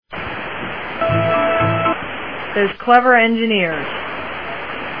those clever engineers.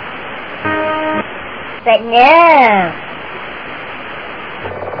 But no.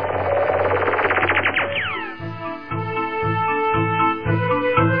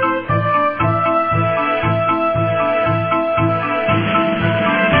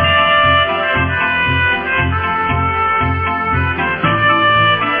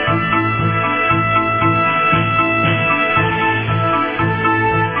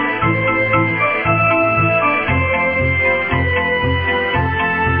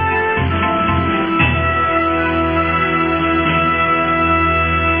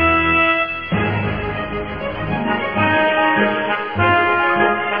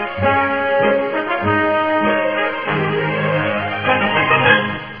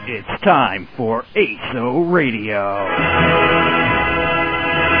 Time for ASO Radio.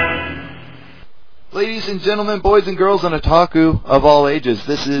 Ladies and gentlemen, boys and girls, and otaku of all ages,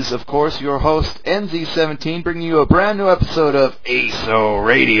 this is, of course, your host, NZ17, bringing you a brand new episode of ASO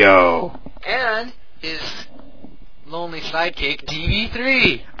Radio. And his lonely sidekick,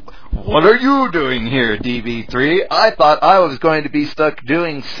 DB3. What are you doing here, DB3? I thought I was going to be stuck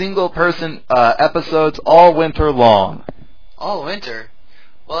doing single-person episodes all winter long. All winter?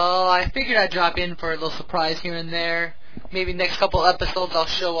 Well, I figured I'd drop in for a little surprise here and there. Maybe next couple episodes I'll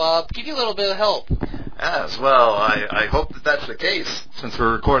show up, give you a little bit of help. Yes, well, I hope that that's the case, since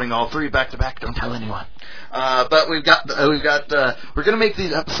we're recording all three back-to-back. Don't tell anyone. But we're going to make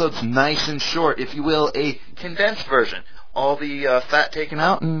these episodes nice and short, if you will, a condensed version. All the fat taken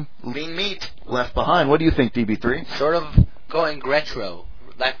out and lean meat left behind. What do you think, DB3? Sort of going retro.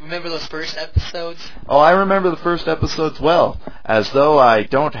 Like, remember those first episodes? Oh, I remember the first episodes well, as though I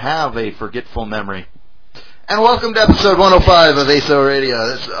don't have a forgetful memory. And welcome to episode 105 of ASO Radio.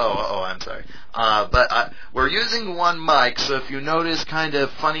 I'm sorry. But we're using one mic, so if you notice kind of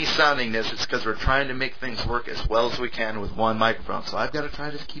funny soundingness, it's because we're trying to make things work as well as we can with one microphone. So I've got to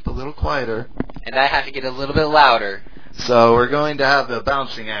try to keep a little quieter. And I have to get a little bit louder. So we're going to have a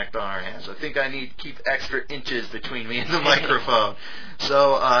balancing act on our hands. I think I need to keep extra inches between me and the microphone.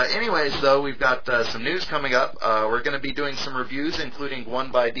 So anyways, though, we've got some news coming up. We're going to be doing some reviews, including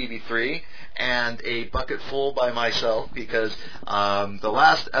one by DB3 and a bucket full by myself, because the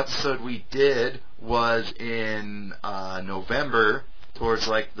last episode we did was in November, towards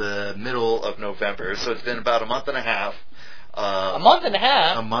like the middle of November. So it's been about a month and a half. A month and a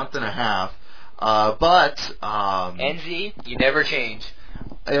half? A month and a half. But NZ, you never change.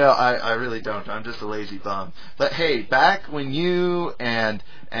 Yeah, I really don't. I'm just a lazy bum. But hey, back when you and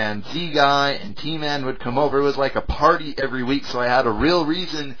Z-Guy and T-Man would come over, it was like a party every week, so I had a real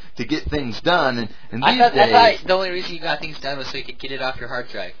reason to get things done. And these days... I thought the only reason you got things done was so you could get it off your hard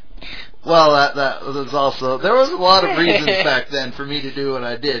drive. Well, that was also... There was a lot of reasons back then for me to do what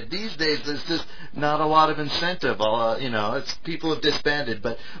I did. These days, there's just not a lot of incentive. It's people have disbanded.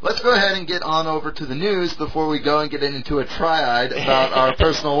 But let's go ahead and get on over to the news before we go and get into a triad about our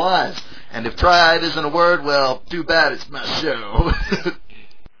personal lives. And if triad isn't a word, well, too bad, it's my show.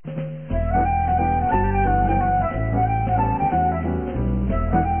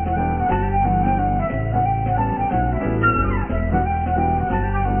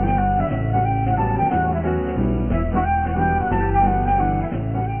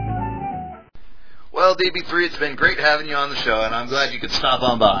 Well, DB3, it's been great having you on the show, and I'm glad you could stop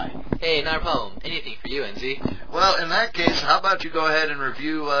on by. Hey, not a problem. Anything for you, NZ. Well, in that case, how about you go ahead and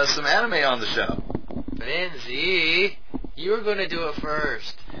review some anime on the show? But NZ, you were going to do it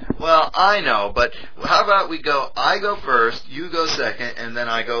first. Well, I know, but how about I go first, you go second, and then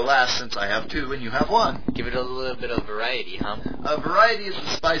I go last, since I have two and you have one. Give it a little bit of variety, huh? Variety is the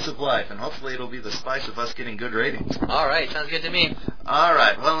spice of life, and hopefully it'll be the spice of us getting good ratings. All right, sounds good to me. All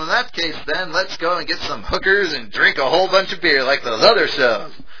right, well, in that case, then, let's go and get some hookers and drink a whole bunch of beer like those other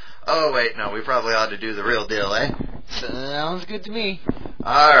shows. Oh, wait, no, we probably ought to do the real deal, eh? Sounds good to me.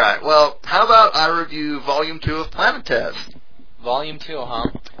 All right, well, how about I review Volume 2 of Planet Test? Volume 2, huh?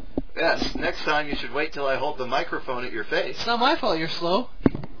 Yes, next time you should wait till I hold the microphone at your face. It's not my fault you're slow.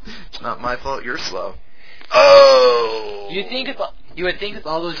 It's not my fault you're slow. Oh! You would think with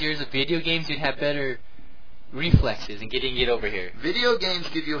all those years of video games you'd have better reflexes in getting it over here. Video games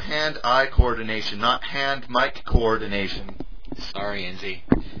give you hand-eye coordination, not hand-mic coordination. Sorry, NZ.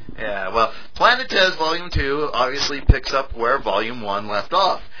 Yeah, well, Planet Test Volume 2 obviously picks up where Volume 1 left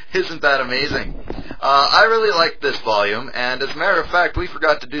off. Isn't that amazing? I really like this volume, and as a matter of fact, we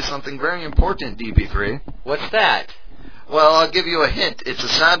forgot to do something very important, DB3. What's that? Well, I'll give you a hint. It's a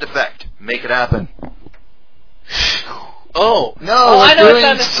sound effect. Make it happen. Oh. No, we're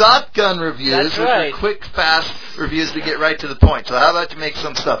doing shotgun reviews. That's right. Which are quick, fast reviews to get right to the point. So how about you make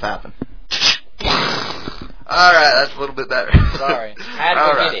some stuff happen? All right, that's a little bit better. Sorry. I had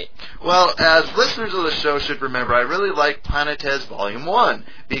to go get it. Well, as listeners of the show should remember, I really like Planetes Volume 1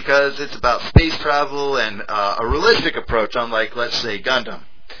 because it's about space travel and a realistic approach, unlike, let's say, Gundam.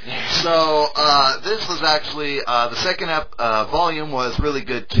 So this was actually the second volume was really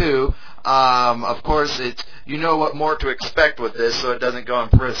good too. Of course, you know what more to expect with this, so it doesn't go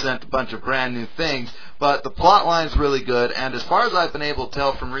and present a bunch of brand new things. But the plot line's really good, and as far as I've been able to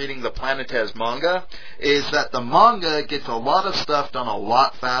tell from reading the Planetes manga, is that the manga gets a lot of stuff done a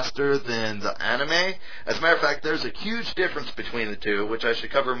lot faster than the anime. As a matter of fact, there's a huge difference between the two, which I should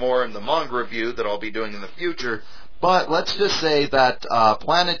cover more in the manga review that I'll be doing in the future. But let's just say that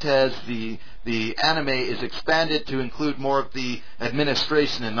Planetes, the anime, is expanded to include more of the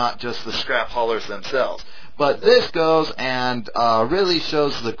administration and not just the scrap haulers themselves. But this goes and really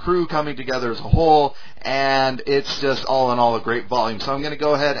shows the crew coming together as a whole, and it's just all in all a great volume. So I'm going to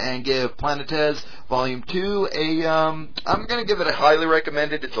go ahead and give Planetes Volume 2 I'm going to give it a highly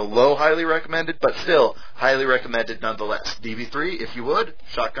recommended. It's a low highly recommended, but still highly recommended nonetheless. DB3, if you would,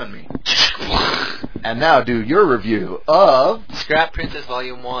 shotgun me. And now do your review of Scrap Princess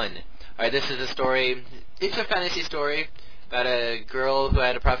Volume 1. Alright, this is a story, it's a fantasy story about a girl who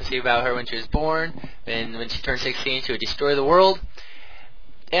had a prophecy about her when she was born, and when she turned 16 she would destroy the world,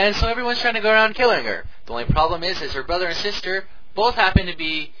 and so everyone's trying to go around killing her. The only problem is her brother and sister both happen to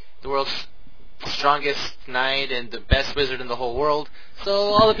be the world's strongest knight and the best wizard in the whole world, so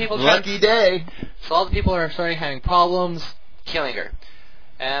all the people lucky day. So all the people are starting having problems killing her.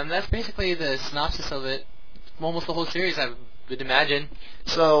 And that's basically the synopsis of it. Almost the whole series, I would imagine.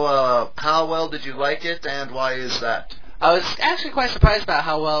 So, how well did you like it, and why is that? I was actually quite surprised about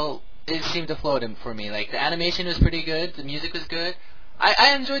how well it seemed to flow for me. Like, the animation was pretty good, the music was good.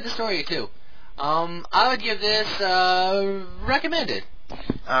 I enjoyed the story, too. I would give this, recommended.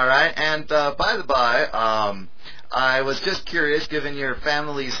 Alright, and by the by, I was just curious, given your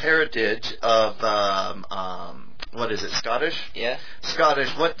family's heritage of, what is it, Scottish? Yeah. Scottish.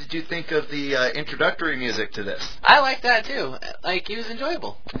 What did you think of the introductory music to this? I liked that too. Like, it was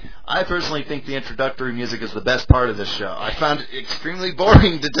enjoyable. I personally think the introductory music is the best part of this show. I found it extremely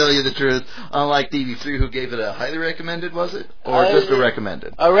boring, to tell you the truth, unlike DB3, who gave it a highly recommended, was it? Or just a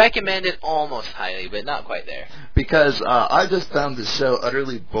recommended? A recommended almost highly, but not quite there. Because I just found this show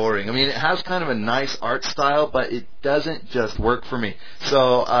utterly boring. I mean, it has kind of a nice art style, but it doesn't just work for me.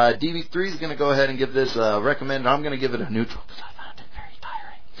 So DB3 is going to go ahead and give this a recommended. I'm going to give it a neutral because I found it very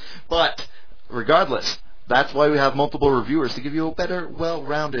tiring. But regardless, that's why we have multiple reviewers, to give you a better,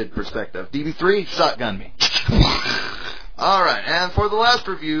 well-rounded perspective. DB3, shotgun me. All right, and for the last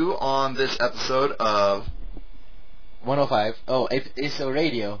review on this episode of 105. Oh, it's a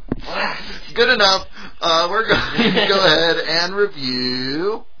radio. Good enough. We're going to go ahead and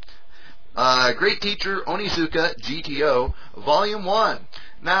review Great Teacher Onizuka GTO Volume 1.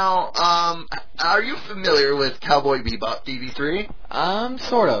 Now, are you familiar with Cowboy Bebop, DB3?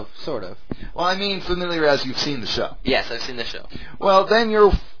 Sort of. Well, I mean familiar as you've seen the show. Yes, I've seen the show. Well, then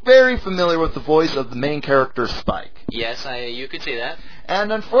you're very familiar with the voice of the main character, Spike. Yes, you could say that.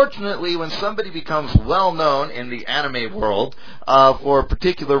 And unfortunately, when somebody becomes well-known in the anime world for a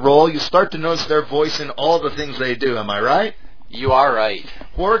particular role, you start to notice their voice in all the things they do. Am I right? You are right.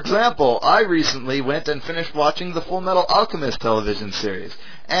 For example, I recently went and finished watching the Full Metal Alchemist television series.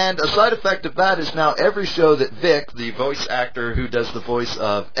 And a side effect of that is now every show that Vic, the voice actor who does the voice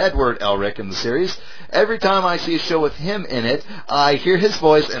of Edward Elric in the series, every time I see a show with him in it, I hear his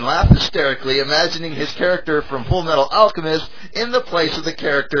voice and laugh hysterically, imagining his character from Full Metal Alchemist in the place of the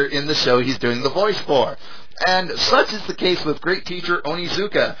character in the show he's doing the voice for. And such is the case with Great Teacher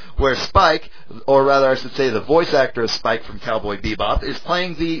Onizuka, where Spike, or rather I should say the voice actor of Spike from Cowboy Bebop, is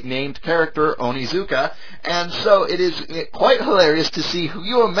playing the named character Onizuka, and so it is quite hilarious to see who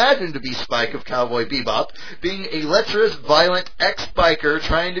you imagine to be Spike of Cowboy Bebop being a lecherous, violent ex-biker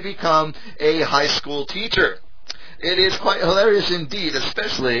trying to become a high school teacher. It is quite hilarious indeed,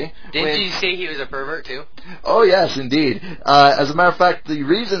 especially Didn't you say he was a pervert, too? Oh, yes, indeed. As a matter of fact, the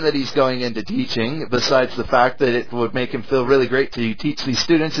reason that he's going into teaching, besides the fact that it would make him feel really great to teach these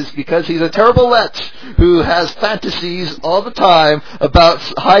students, is because he's a terrible lech who has fantasies all the time about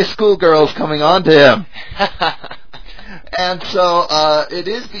high school girls coming on to him. And so it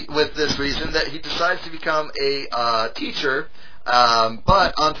is with this reason that he decides to become a teacher.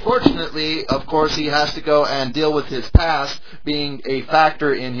 But unfortunately, of course, he has to go and deal with his past being a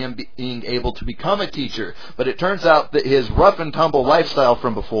factor in him being able to become a teacher. But it turns out that his rough and tumble lifestyle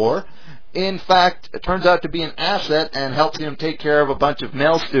from before in fact, it turns out to be an asset and helps him take care of a bunch of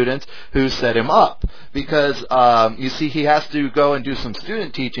male students who set him up. Because, you see, he has to go and do some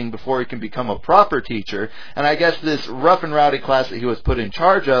student teaching before he can become a proper teacher. And I guess this rough and rowdy class that he was put in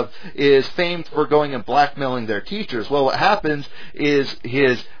charge of is famed for going and blackmailing their teachers. Well, what happens is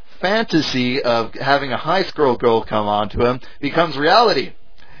his fantasy of having a high school girl come on to him becomes reality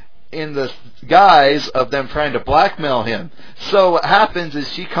in the guise of them trying to blackmail him. So what happens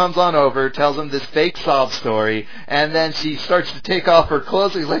is she comes on over, tells him this fake sob story, and then she starts to take off her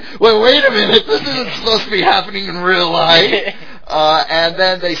clothes. He's like, wait a minute, this isn't supposed to be happening in real life. And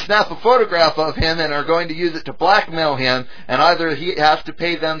then they snap a photograph of him and are going to use it to blackmail him, and either he has to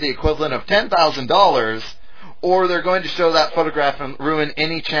pay them the equivalent of $10,000, or they're going to show that photograph and ruin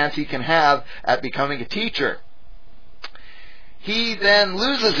any chance he can have at becoming a teacher. He then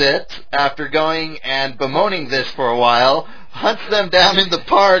loses it after going and bemoaning this for a while, hunts them down in the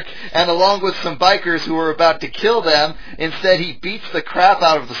park, and along with some bikers who were about to kill them, instead he beats the crap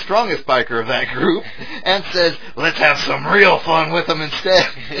out of the strongest biker of that group and says, let's have some real fun with them instead.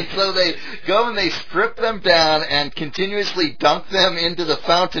 And so they go and they strip them down and continuously dunk them into the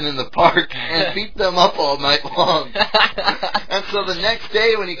fountain in the park and beat them up all night long. And so the next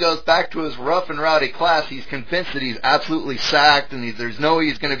day when he goes back to his rough and rowdy class, he's convinced that he's absolutely sacked and there's no way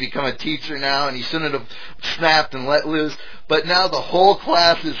he's going to become a teacher now, and he shouldn't have snapped and let loose. But now the whole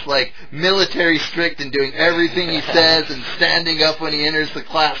class is like military strict and doing everything he says and standing up when he enters the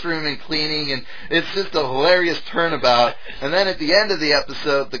classroom and cleaning, and it's just a hilarious turnabout. And then at the end of the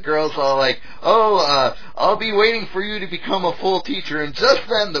episode, the girl's all like, I'll be waiting for you to become a full teacher. And just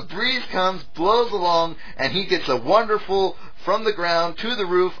then the breeze comes, blows along, and he gets a wonderful from the ground to the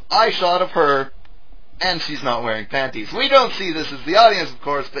roof eye shot of her. And she's not wearing panties. We don't see this as the audience, of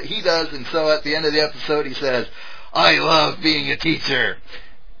course, but he does. And so at the end of the episode, he says, I love being a teacher.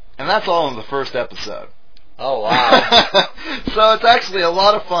 And that's all in the first episode. Oh, wow. So it's actually a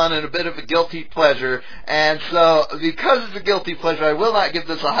lot of fun and a bit of a guilty pleasure. And so because it's a guilty pleasure, I will not give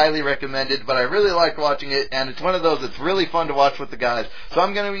this a highly recommended, but I really like watching it, and it's one of those that's really fun to watch with the guys. So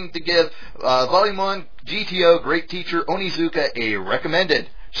I'm going to give Volume 1 GTO Great Teacher Onizuka a recommended.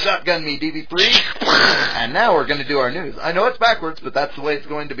 Shotgun me, DB3. And now we're going to do our news. I know it's backwards, but that's the way it's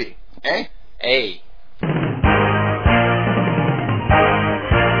going to be. Eh? Hey.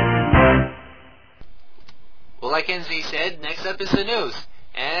 Well, like NZ said, next up is the news.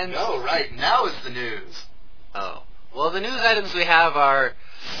 And No, right. Now is the news. oh, well, the news items we have are,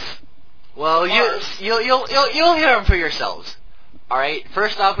 well, Mars. you'll hear them for yourselves. All right.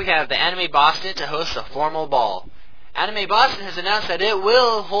 First off, we have the Anime Boston to host a formal ball. Anime Boston has announced that it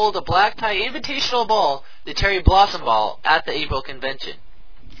will hold a black tie invitational ball, the Cherry Blossom Ball, at the April convention.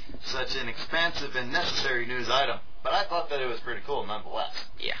 Such an expansive and necessary news item. But I thought that it was pretty cool nonetheless.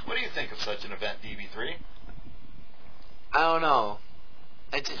 Yeah. What do you think of such an event, DB3? I don't know.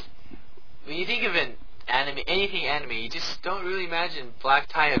 When you think of anything anime, you just don't really imagine black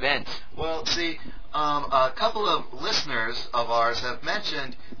tie events. Well, see, a couple of listeners of ours have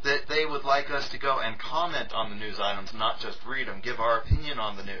mentioned that they would like us to go and comment on the news items, not just read them, give our opinion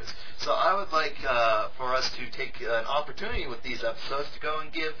on the news. So I would like for us to take an opportunity with these episodes to go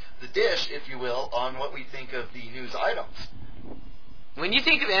and give the dish, if you will, on what we think of the news items. When you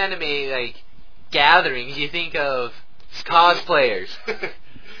think of anime, like, gatherings, you think of cosplayers.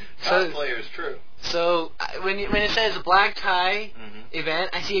 Cosplayer is true. So when it says black tie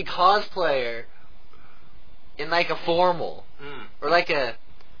event, I see a cosplayer in like a formal or like a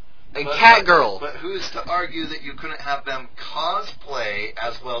cat girl. But who's to argue that you couldn't have them cosplay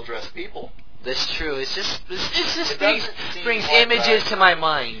as well-dressed people? That's true. It just It brings doesn't seem like images that. to my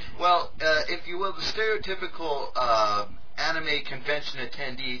mind. Well, if you will, the stereotypical anime convention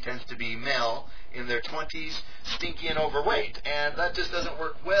attendee tends to be male, in their 20s, stinky and overweight. And that just doesn't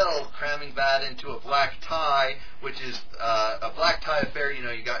work well, cramming that into a black tie, which is a black tie affair. You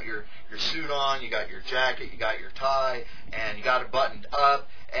know, you got your suit on, you got your jacket, you got your tie, and you got it buttoned up,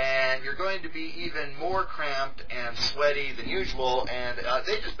 and you're going to be even more cramped and sweaty than usual, and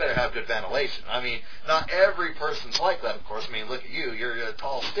they just better have good ventilation. I mean, not every person's like that, of course. I mean, look at you. You're a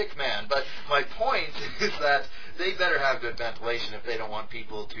tall stick man. But my point is that they better have good ventilation if they don't want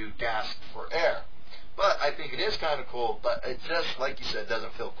people to gasp for air. But I think it is kind of cool, but it just, like you said,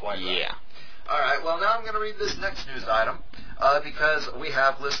 doesn't feel quite right. Yeah. All right, well, now I'm going to read this next news item because we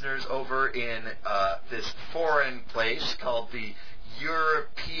have listeners over in this foreign place called the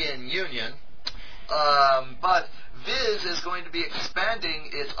European Union. But Viz is going to be expanding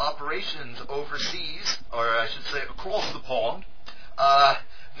its operations overseas, or I should say across the pond.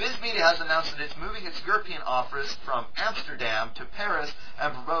 Viz Media has announced that it's moving its European office from Amsterdam to Paris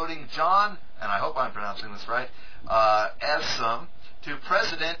and promoting John, and I hope I'm pronouncing this right, Esum, to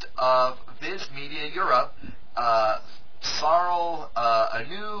president of Viz Media Europe, Sarl, a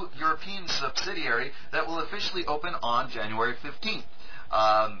new European subsidiary that will officially open on January 15th.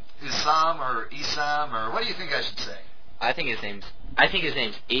 Isam or what do you think I should say? I think his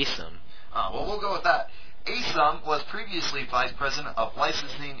name's Asum. Well, we'll go with that. Asum was previously Vice President of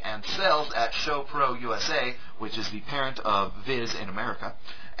Licensing and Sales at ShowPro USA, which is the parent of Viz in America,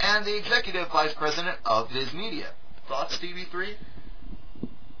 and the Executive Vice President of Viz Media. Thoughts, TV3?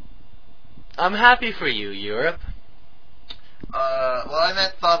 I'm happy for you, Europe. Well, I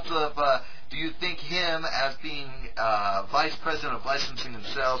meant thoughts of, do you think him as being Vice President of Licensing and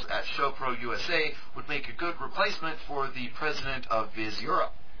Sales at ShowPro USA would make a good replacement for the President of Viz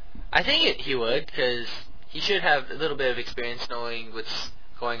Europe? I think he would, because he should have a little bit of experience knowing what's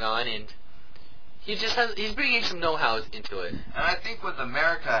going on, and he's bringing some know-how into it. And I think with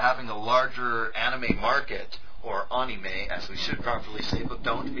America having a larger anime market, or anime, as we should properly say, but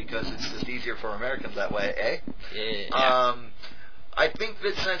don't, because it's just easier for Americans that way, eh? Yeah. I think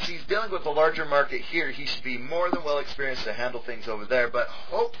that since he's dealing with a larger market here, he should be more than well experienced to handle things over there, but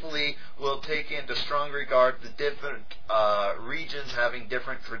hopefully will take into strong regard the different regions having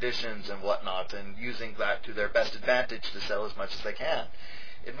different traditions and whatnot, and using that to their best advantage to sell as much as they can.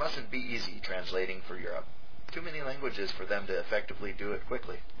 It mustn't be easy translating for Europe. Too many languages for them to effectively do it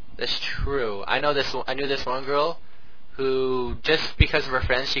quickly. That's true. I knew this one girl who, just because of her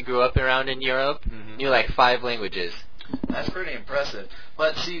friends she grew up around in Europe, knew like 5 languages. That's pretty impressive.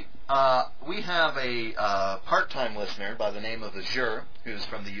 But see, we have a part-time listener by the name of Azure, who's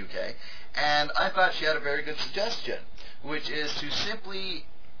from the UK, and I thought she had a very good suggestion, which is to simply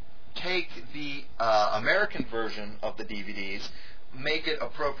take the American version of the DVDs, make it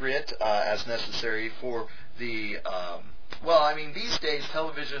appropriate as necessary for the... these days,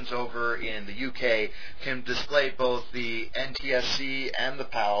 televisions over in the UK can display both the NTSC and the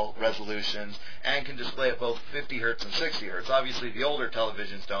PAL resolutions, and can display at both 50 Hz and 60 Hz. Obviously, the older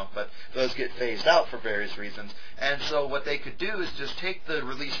televisions don't, but those get phased out for various reasons. And so what they could do is just take the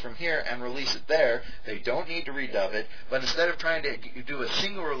release from here and release it there. They don't need to redub it, but instead of trying to do a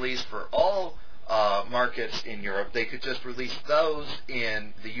single release for all markets in Europe, they could just release those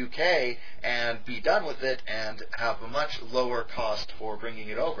in the UK and be done with it and have a much lower cost for bringing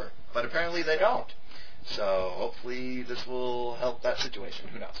it over. But apparently they don't. So hopefully this will help that situation.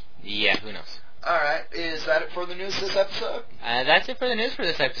 Who knows? Yeah, who knows? Alright, is that it for the news this episode? That's it for the news for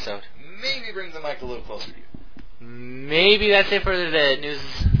this episode. Maybe bring the mic a little closer to you. Maybe that's it for the news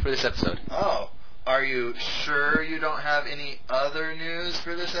for this episode. Oh, are you sure you don't have any other news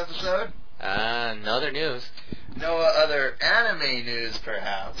for this episode? No other news. No other anime news,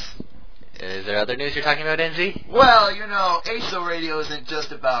 perhaps. Is there other news you're talking about, NZ? Well, ASO Radio isn't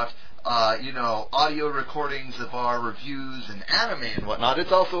just about, audio recordings of our reviews and anime and whatnot.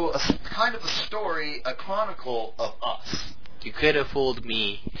 It's also a kind of a story, a chronicle of us. You could have fooled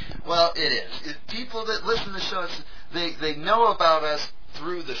me. Well, it is. People that listen to the show, they know about us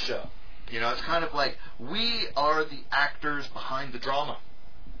through the show. It's kind of like we are the actors behind the drama.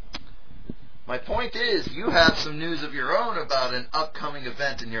 My point is, you have some news of your own about an upcoming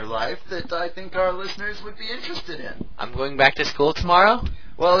event in your life that I think our listeners would be interested in. I'm going back to school tomorrow?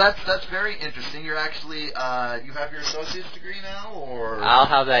 Well, that's very interesting. You're actually, you have your associate's degree now, or? I'll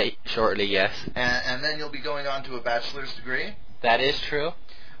have that shortly, yes. And then you'll be going on to a bachelor's degree? That is true.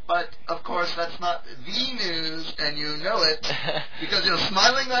 But, of course, that's not the news, and you know it, because you're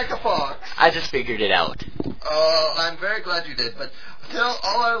smiling like a fox. I just figured it out. Oh, I'm very glad you did. But tell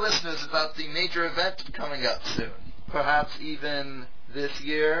all our listeners about the major event coming up soon. Perhaps even this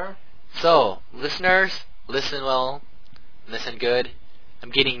year. So, listeners, listen well, listen good. I'm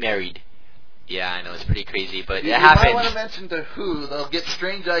getting married. Yeah, I know, it's pretty crazy, but it happens. You might want to mention to who. They'll get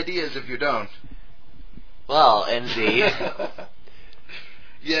strange ideas if you don't. Well, NZ...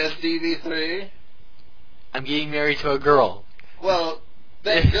 Yes, DV3? I'm getting married to a girl. Well,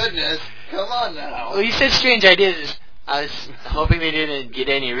 thank goodness. Come on now. Well, you said strange ideas. I was hoping they didn't get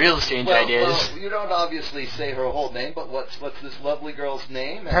any real strange ideas. Well, you don't obviously say her whole name, but what's this lovely girl's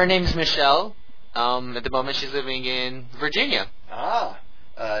name? Her name's Michelle. At the moment, she's living in Virginia. Ah,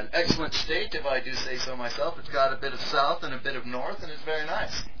 an excellent state, if I do say so myself. It's got a bit of south and a bit of north, and it's very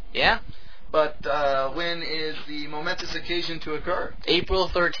nice. Yeah. But when is the momentous occasion to occur? April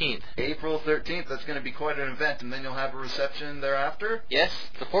 13th. April 13th. That's going to be quite an event, and then you'll have a reception thereafter? Yes,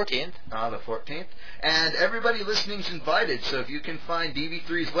 the 14th. Ah, the 14th. And everybody listening's invited, so if you can find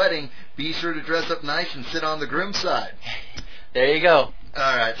DV3's wedding, be sure to dress up nice and sit on the groom's side. There you go.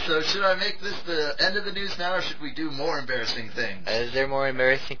 All right, so should I make this the end of the news now, or should we do more embarrassing things? Is there more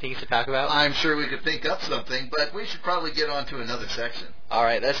embarrassing things to talk about? I'm sure we could think up something, but we should probably get on to another section. All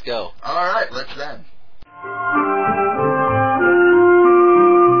right, let's go. All right, let's then.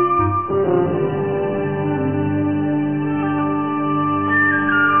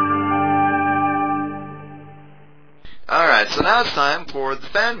 Alright, so now it's time for the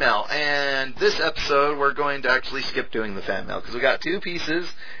fan mail, and this episode we're going to actually skip doing the fan mail because we got 2 pieces,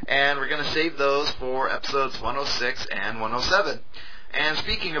 and we're going to save those for episodes 106 and 107. And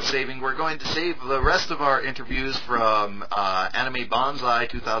speaking of saving, we're going to save the rest of our interviews from Anime Banzai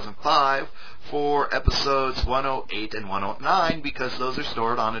 2005 for episodes 108 and 109 because those are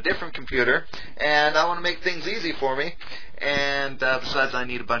stored on a different computer, and I want to make things easy for me, and besides I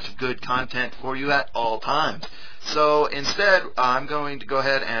need a bunch of good content for you at all times. So instead, I'm going to go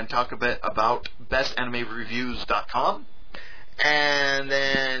ahead and talk a bit about bestanime.reviews.com. And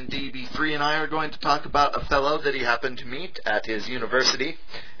then DB3 and I are going to talk about a fellow that he happened to meet at his university,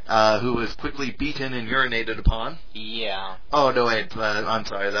 who was quickly beaten and urinated upon. Yeah. Oh, no, wait, I'm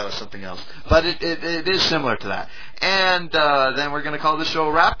sorry, that was something else. But it is similar to that. And then we're going to call the show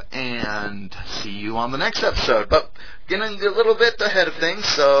a wrap, and see you on the next episode. But getting a little bit ahead of things,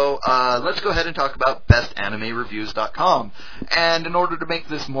 so let's go ahead and talk about bestanime.reviews.com. And in order to make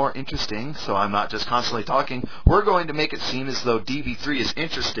this more interesting, so I'm not just constantly talking, we're going to make it seem as though DB3 is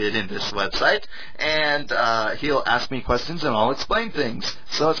interested in this website, and he'll ask me questions and I'll explain things.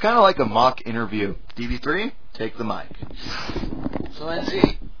 So it's kind of like a mock interview. DB3, take the mic. So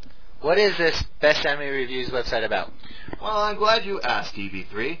Lindsay, what is this Best Anime Reviews website about? Well, I'm glad you asked,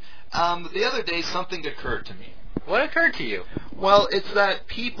 DB3. The other day something occurred to me. What occurred to you? Well, it's that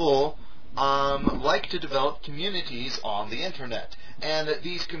people like to develop communities on the internet, and that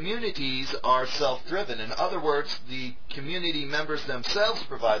these communities are self-driven. In other words, the community members themselves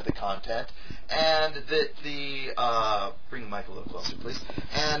provide the content, and that the bring the mic a little closer, please.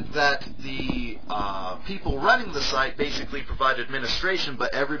 And that the people running the site basically provide administration,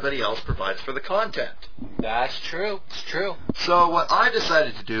 but everybody else provides for the content. That's true. It's true. So what I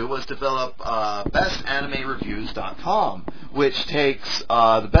decided to do was develop bestanime.reviews.com, which takes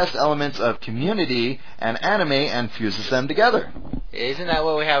the best elements of community and anime and fuses them together. Isn't that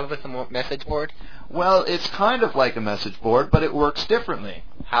what we have with the message board? Well, it's kind of like a message board, but it works differently.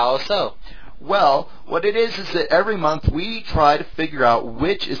 How so? Well, what it is that every month we try to figure out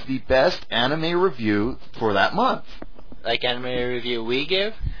which is the best anime review for that month. Like anime review we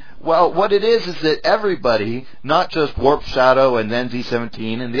give? Well, what it is that everybody, not just Warp Shadow and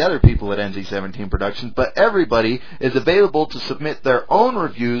NZ17 and the other people at NZ17 Productions, but everybody is available to submit their own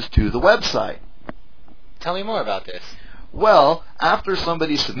reviews to the website. Tell me more about this. Well, after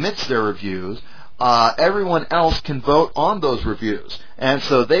somebody submits their reviews, everyone else can vote on those reviews. And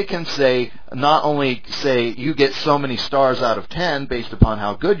so they can say, not only say you get so many stars out of 10 based upon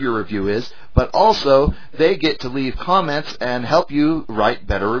how good your review is, but also they get to leave comments and help you write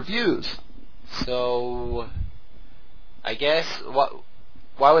better reviews. So, I guess,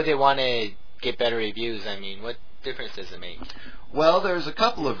 why would they want to get better reviews? I mean, what difference does it make? Well, there's a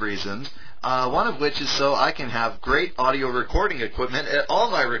couple of reasons. One of which is so I can have great audio recording equipment at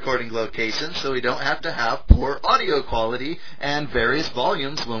all my recording locations so we don't have to have poor audio quality and various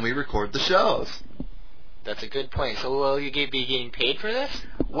volumes when we record the shows. That's a good point. So will you be getting paid for this?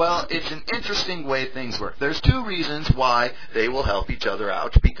 Well, it's an interesting way things work. There's 2 reasons why they will help each other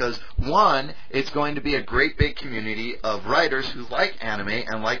out. Because, one, it's going to be a great big community of writers who like anime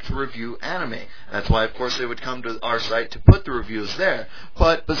and like to review anime. That's why, of course, they would come to our site to put the reviews there.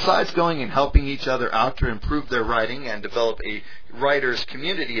 But besides going and helping each other out to improve their writing and develop a writers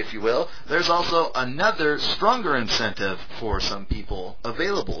community, if you will, there's also another stronger incentive for some people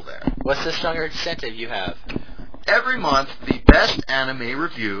available there. What's the stronger incentive you have? Every month, the best anime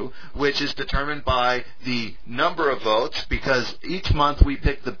review, which is determined by the number of votes, because each month we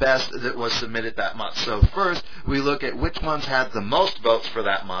pick the best that was submitted that month. So first, we look at which ones had the most votes for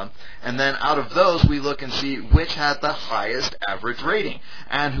that month, and then out of those, we look and see which had the highest average rating.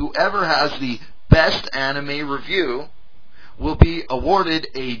 And whoever has the best anime review will be awarded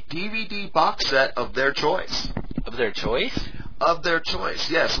a DVD box set of their choice. Of their choice? Of their choice,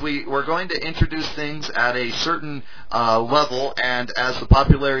 yes. We're going to introduce things at a certain level, and as the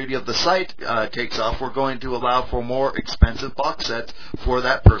popularity of the site takes off, we're going to allow for more expensive box sets for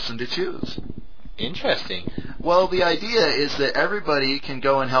that person to choose. Interesting. Well, the idea is that everybody can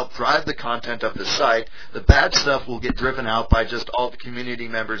go and help drive the content of the site. The bad stuff will get driven out by just all the community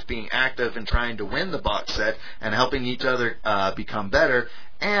members being active and trying to win the box set and helping each other become better.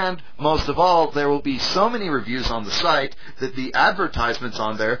 And most of all, there will be so many reviews on the site that the advertisements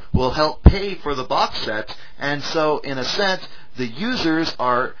on there will help pay for the box sets. And so, in a sense, the users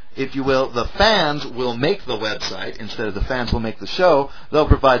are, if you will, the fans will make the website instead of the fans will make the show. They'll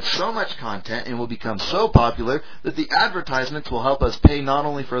provide so much content and will become so popular that the advertisements will help us pay not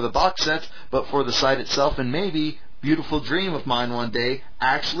only for the box sets, but for the site itself, and maybe, beautiful dream of mine one day,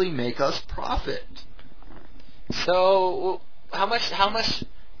 actually make us profit. So, how much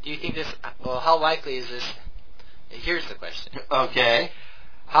do you think this, well, how likely is this, here's the question. Okay.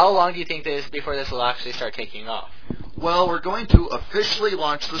 How long do you think this, before this will actually start taking off? Well, we're going to officially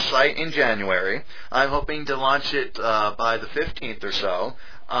launch the site in January. I'm hoping to launch it by the 15th or so.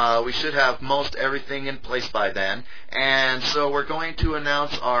 We should have most everything in place by then. And so we're going to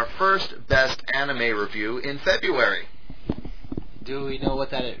announce our first Best Anime review in February. Do we know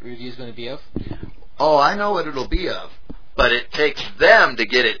what that review is going to be of? Oh, I know what it'll be of. But it takes them to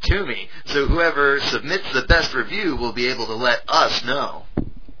get it to me. So whoever submits the best review will be able to let us know.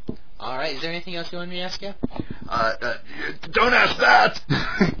 All right. Is there anything else you want me to ask you? Don't ask that!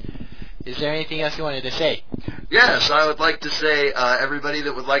 Is there anything else you wanted to say? Yes, I would like to say, everybody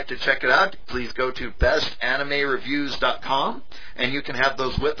that would like to check it out, please go to bestanime-reviews.com, and you can have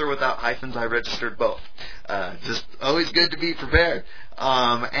those with or without hyphens. I registered both. Just always good to be prepared.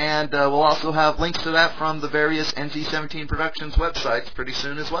 And we'll also have links to that from the various NC-17 Productions websites pretty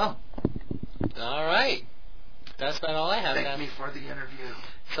soon as well. All right. That's about all I have. Thank me for the interview.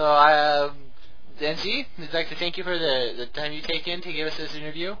 So, NC, I'd like to thank you for the time you taken to give us this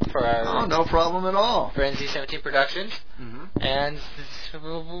interview for our... Oh, no problem at all. For NC-17 Productions. Mm-hmm. And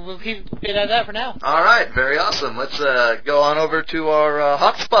we'll keep it at that for now. All right, very awesome. Let's go on over to our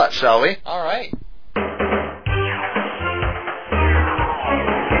hotspot, shall we? All right.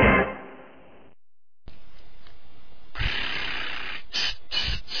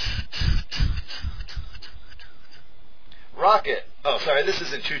 Rocket. Oh, sorry, this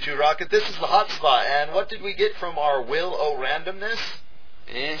isn't Choo Choo Rocket. This is the hotspot. And what did we get from our Will O Randomness?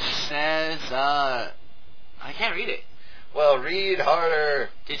 It says, I can't read it. Well, read harder.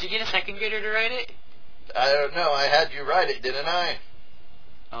 Did you get a second grader to write it? I don't know. I had you write it, didn't I?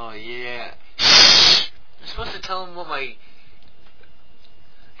 Oh, yeah. I'm supposed to tell him what my...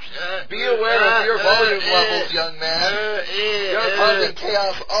 Be aware of your volume levels, young man. You're causing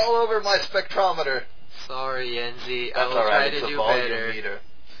chaos all over my spectrometer. Sorry, NZ. I That's will all right. try It's to a do volume better. meter.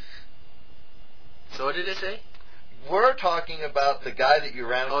 So what did it say? We're talking about the guy that you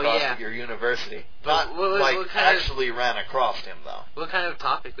ran across at your university. Not what actually ran across him, though. What kind of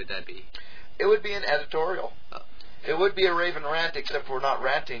topic would that be? It would be an editorial. Oh. It would be a Raven rant, except we're not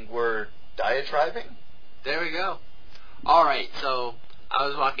ranting. We're diatribing. There we go. All right. So I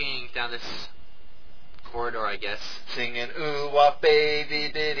was walking down this corridor, I guess. Singing, ooh, wah,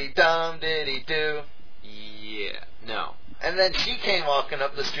 baby, diddy, dum, diddy, do. Yeah. No. And then she came walking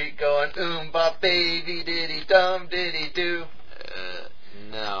up the street going, bop, baby, diddy, dum, diddy, do.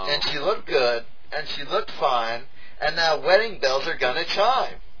 No. And she looked good, and she looked fine, and now wedding bells are gonna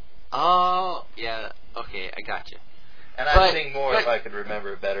chime. Oh, yeah. Okay, I got you. And I'd sing more if I could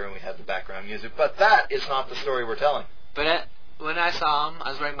remember it better and we had the background music. But that is not the story we're telling. But when I saw him, I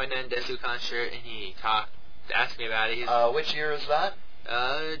was wearing my Nandesukan shirt, and he asked me about it. Which year is that?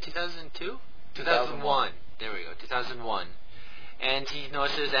 2002? 2001. There we go, 2001. And he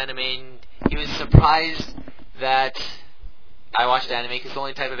noticed anime, and he was surprised that I watched anime, because the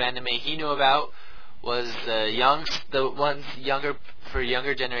only type of anime he knew about was the ones for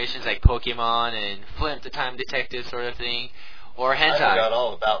younger generations, like Pokemon and Flint the Time Detective sort of thing, or hentai. I forgot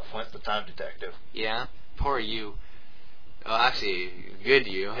all about Flint the Time Detective. Yeah? Poor you. Oh, actually, good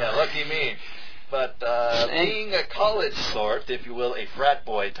you. Yeah, lucky me. But being a college sort, if you will, a frat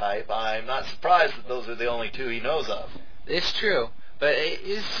boy type, I'm not surprised that those are the only two he knows of. It's true, but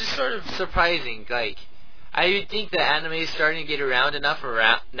it's just sort of surprising. Like, I would think that anime is starting to get around enough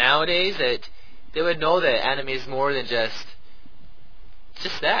nowadays that they would know that anime is more than just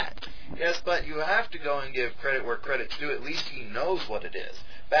that. Yes, but you have to go and give credit where credit's due. At least he knows what it is.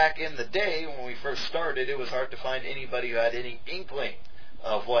 Back in the day, when we first started, it was hard to find anybody who had any inkling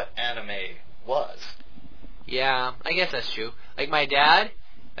of what anime was. Yeah, I guess that's true. Like, my dad,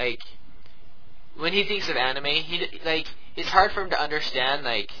 like, when he thinks of anime, it's hard for him to understand,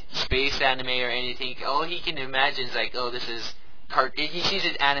 like, space anime or anything. All he can imagine is, like, oh, this is he sees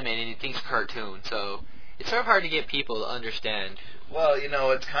it anime and he thinks cartoon. So it's sort of hard to get people to understand. Well, you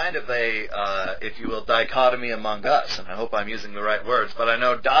know, it's kind of a, if you will, dichotomy among us, and I hope I'm using the right words, but I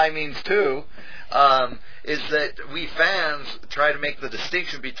know die means two. is that we fans try to make the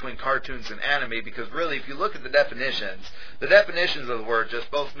distinction between cartoons and anime, because really, if you look at the definitions of the word just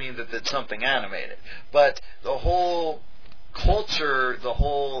both mean that it's something animated. But the whole culture, the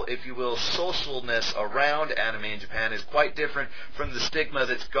whole, if you will, socialness around anime in Japan is quite different from the stigma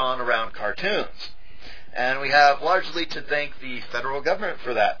that's gone around cartoons. And we have largely to thank the federal government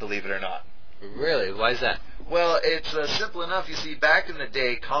for that, believe it or not. Really? Why is that? Well, it's simple enough. You see, back in the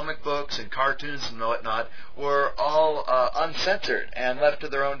day, comic books and cartoons and whatnot were all uncensored and left to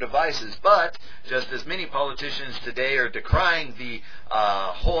their own devices. But just as many politicians today are decrying the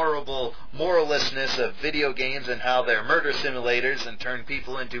horrible morallessness of video games and how they're murder simulators and turn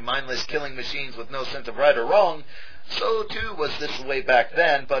people into mindless killing machines with no sense of right or wrong, so too was this way back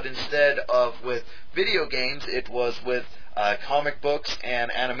then. But instead of with video games, it was with comic books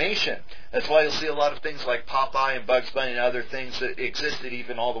and animation. That's why you'll see a lot of things like Popeye and Bugs Bunny and other things that existed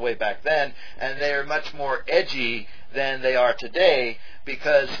even all the way back then, and they are much more edgy than they are today,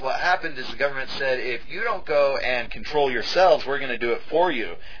 because what happened is the government said, if you don't go and control yourselves, we're going to do it for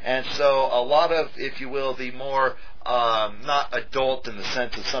you. And so a lot of, if you will, the more not adult in the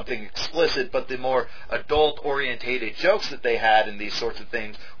sense of something explicit, but the more adult-orientated jokes that they had in these sorts of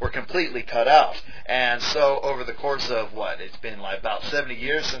things were completely cut out. And so over the course of, it's been like about 70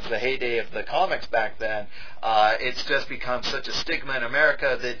 years since the heyday of the comics back then, it's just become such a stigma in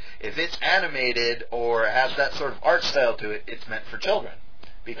America that if it's animated or has that sort of art style to it, it's meant for children,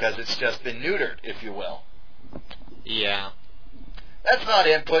 because it's just been neutered, if you will. Yeah. That's not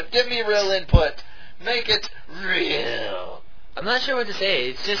input. Give me real input. Make it real. I'm not sure what to say.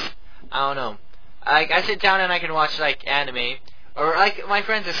 It's just, I don't know. I sit down and I can watch, anime. Or, my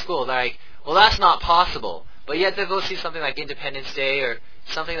friends at school, they're like, well, that's not possible. But yet they'll go see something like Independence Day or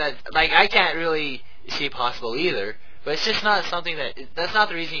something that, I can't really see possible either. But it's just not something that's not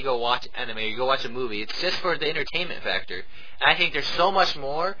the reason you go watch anime or you go watch a movie. It's just for the entertainment factor. And I think there's so much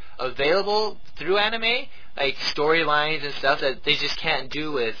more available through anime, like storylines and stuff that they just can't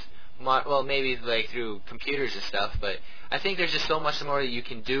do with, well, maybe through computers and stuff, but I think there's just so much more that you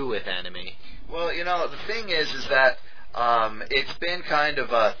can do with anime. Well, the thing is that it's been kind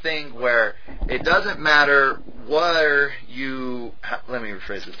of a thing where it doesn't matter where you... Let me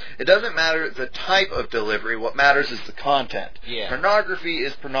rephrase this. It doesn't matter the type of delivery. What matters is the content. Yeah. Pornography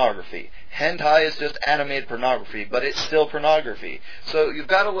is pornography. Hentai is just animated pornography, but it's still pornography. So you've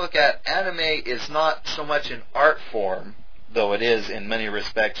got to look at anime is not so much an art form, though it is in many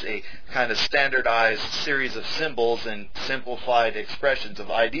respects a kind of standardized series of symbols and simplified expressions of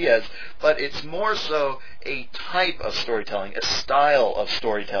ideas, but it's more so a type of storytelling, a style of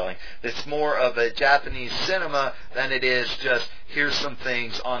storytelling. It's more of a Japanese cinema than it is just here's some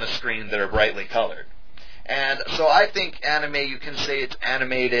things on a screen that are brightly colored. And so I think anime, you can say it's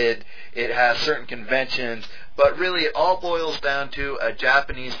animated, it has certain conventions, but really it all boils down to a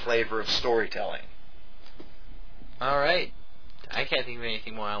Japanese flavor of storytelling. All right. I can't think of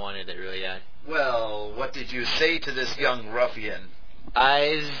anything more I wanted to really add. Well, what did you say to this young ruffian?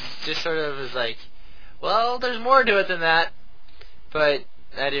 I just sort of was like, well, there's more to it than that. But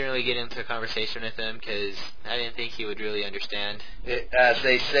I didn't really get into a conversation with him because I didn't think he would really understand. As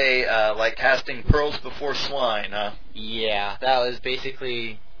they say, like casting pearls before swine, huh? Yeah, that was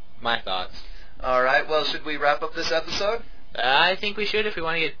basically my thoughts. All right, well, should we wrap up this episode? I think we should if we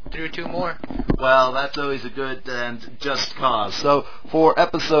want to get through 2 more. Well, that's always a good and just cause. So, for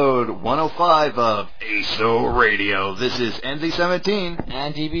episode 105 of ASO Radio, this is NZ17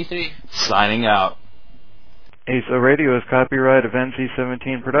 and DB3 signing out. ASO Radio is copyright of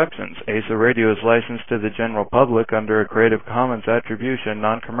NC-17 Productions. ASO Radio is licensed to the general public under a Creative Commons Attribution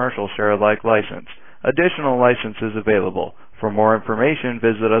Non-Commercial Share-alike license. Additional licenses available. For more information,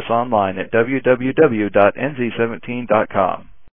 visit us online at www.nz17.com.